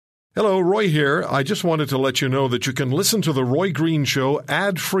Hello, Roy here. I just wanted to let you know that you can listen to The Roy Green Show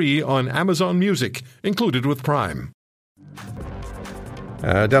ad-free on Amazon Music, included with Prime.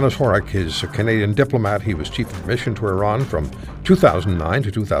 Denis Horrock is a Canadian diplomat. He was chief of mission to Iran from 2009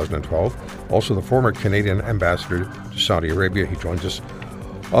 to 2012. Also the former Canadian ambassador to Saudi Arabia. He joins us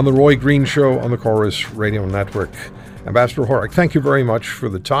on The Roy Green Show on the Corus Radio Network. Ambassador Horrock, thank you very much for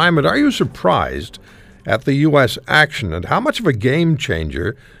the time. And are you surprised at the U.S. action, and how much of a game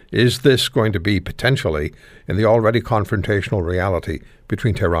changer is this going to be potentially in the already confrontational reality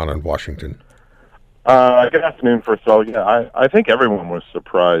between Tehran and Washington? Good afternoon, first of all. Yeah, I think everyone was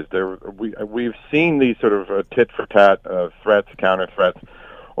surprised. We've seen these sort of tit-for-tat threats, counter-threats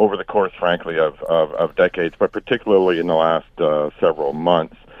over the course, frankly, of decades, but particularly in the last several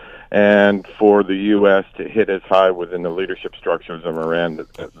months. And for the U.S. to hit as high within the leadership structures of Iran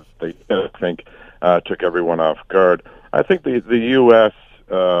that they think took everyone off guard. I think the U.S.,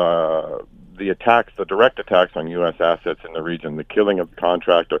 the attacks, the direct attacks on U.S. assets in the region, the killing of the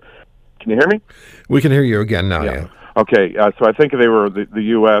contractor. Can you hear me? We can hear you again now, yeah. Okay, so I think the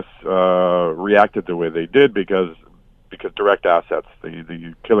U.S. Reacted the way they did because direct assets,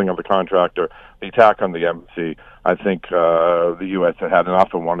 the killing of the contractor, the attack on the embassy, I think the U.S. had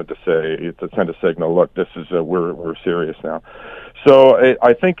enough and wanted to send a signal, look, this is we're serious now. So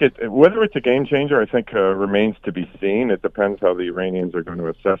I think whether it's a game changer, I think remains to be seen. It depends how the Iranians are going to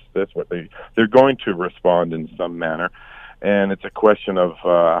assess this. They're going to respond in some manner, and it's a question of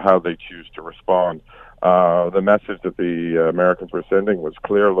how they choose to respond. The message that the Americans were sending was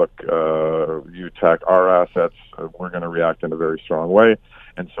clear. Look, you attack our assets, we're going to react in a very strong way.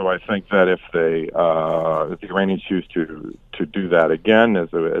 And so I think that if the Iranians choose to do that again, as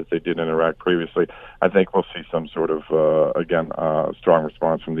they did in Iraq previously, I think we'll see some sort of strong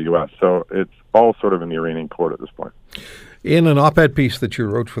response from the U.S. So it's all sort of in the Iranian court at this point. In an op-ed piece that you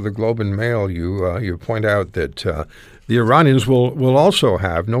wrote for the Globe and Mail, you point out that the Iranians will also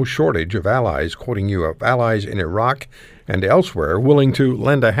have no shortage of allies, quoting you, of allies in Iraq and elsewhere willing to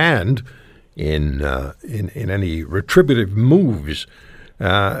lend a hand in any retributive moves.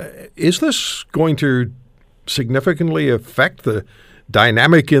 Is this going to significantly affect the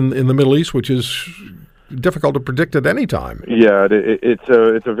dynamic in the Middle East, which is difficult to predict at any time? Yeah, it's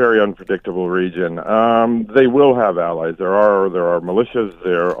a very unpredictable region. They will have allies. There are militias.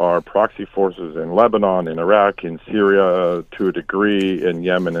 There are proxy forces in Lebanon, in Iraq, in Syria, to a degree, in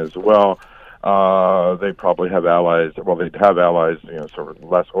Yemen as well. They probably have allies. Well, they'd have allies, sort of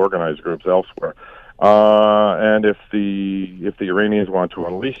less organized groups elsewhere. And if the Iranians want to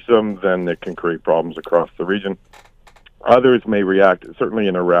unleash them, then it can create problems across the region. Others may react. Certainly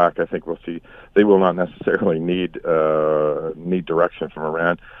in Iraq, I think we'll see they will not necessarily need direction from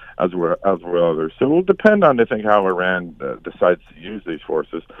Iran, as will others. So it will depend on, I think, how Iran decides to use these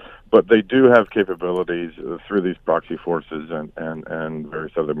forces. But they do have capabilities through these proxy forces and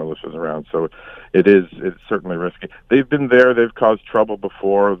various other militias around. So it's certainly risky. They've been there. They've caused trouble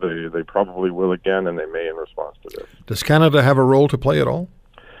before. They probably will again, and they may in response to this. Does Canada have a role to play at all?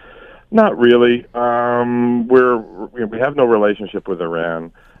 Not really. We have no relationship with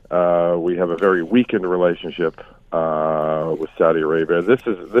Iran. We have a very weakened relationship with Saudi Arabia. This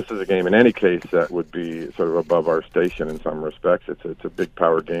is a game in any case that would be sort of above our station in some respects. It's a big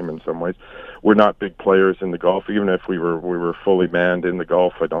power game in some ways. We're not big players in the Gulf. Even if we were fully manned in the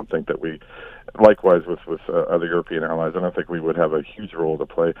Gulf, I don't think that we. Likewise with other European allies, I don't think we would have a huge role to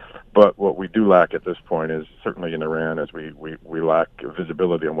play. But what we do lack at this point is certainly in Iran, as we lack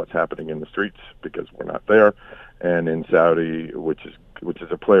visibility on what's happening in the streets because we're not there, and in Saudi, which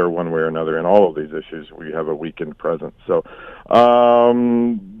is a player one way or another in all of these issues, we have a weakened presence. So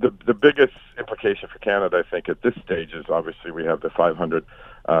the biggest implication for Canada, I think, at this stage is obviously we have the 500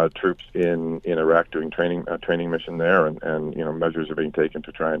 troops in Iraq doing training mission there, and measures are being taken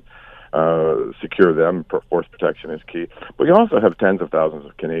to try and secure them. Force protection is key. But we also have tens of thousands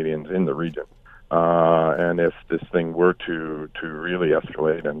of Canadians in the region. And if this thing were to really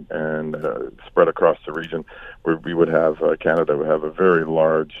escalate and spread across the region, we would have Canada would have a very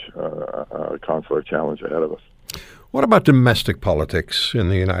large consular challenge ahead of us. What about domestic politics in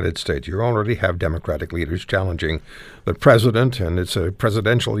the United States? You already have Democratic leaders challenging the president, and it's a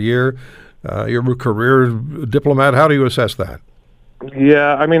presidential year. You're a career diplomat. How do you assess that?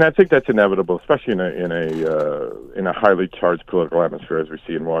 Yeah, I mean, I think that's inevitable, especially in a highly charged political atmosphere as we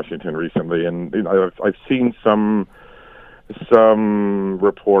see in Washington recently. And I've seen some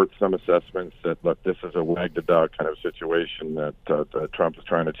reports, some assessments that look, this is a wag the dog kind of situation that Trump is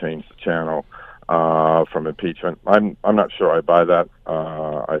trying to change the channel. from impeachment. I'm not sure I buy that.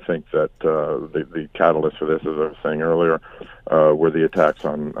 I think that the catalyst for this, as I was saying earlier, were the attacks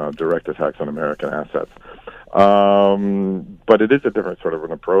on direct attacks on American assets. But it is a different sort of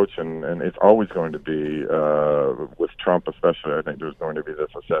an approach, and it's always going to be with Trump, especially. I think there's going to be this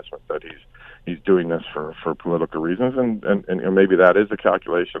assessment that he's doing this for political reasons, and maybe that is a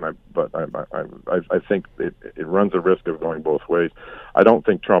calculation. But I think it runs a risk of going both ways. I don't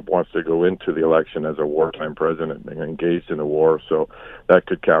think Trump wants to go into the election as a wartime president and engaged in a war, so that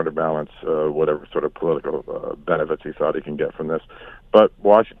could counterbalance whatever sort of political benefits he thought he can get from this. But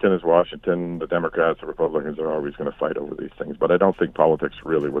Washington is Washington. The Democrats and Republicans are always going to fight over these things. But I don't think politics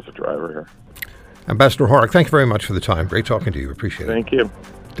really was a driver here. Ambassador Horak, thank you very much for the time. Great talking to you. Appreciate it. Thank you.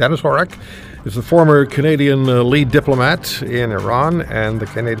 Dennis Horak is the former Canadian lead diplomat in Iran and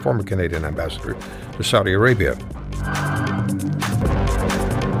the former Canadian ambassador to Saudi Arabia.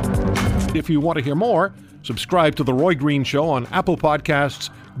 If you want to hear more, subscribe to The Roy Green Show on Apple Podcasts,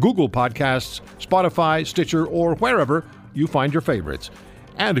 Google Podcasts, Spotify, Stitcher, or wherever you find your favorites.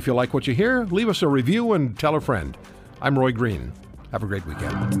 And if you like what you hear, leave us a review and tell a friend. I'm Roy Green. Have a great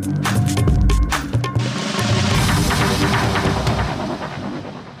weekend.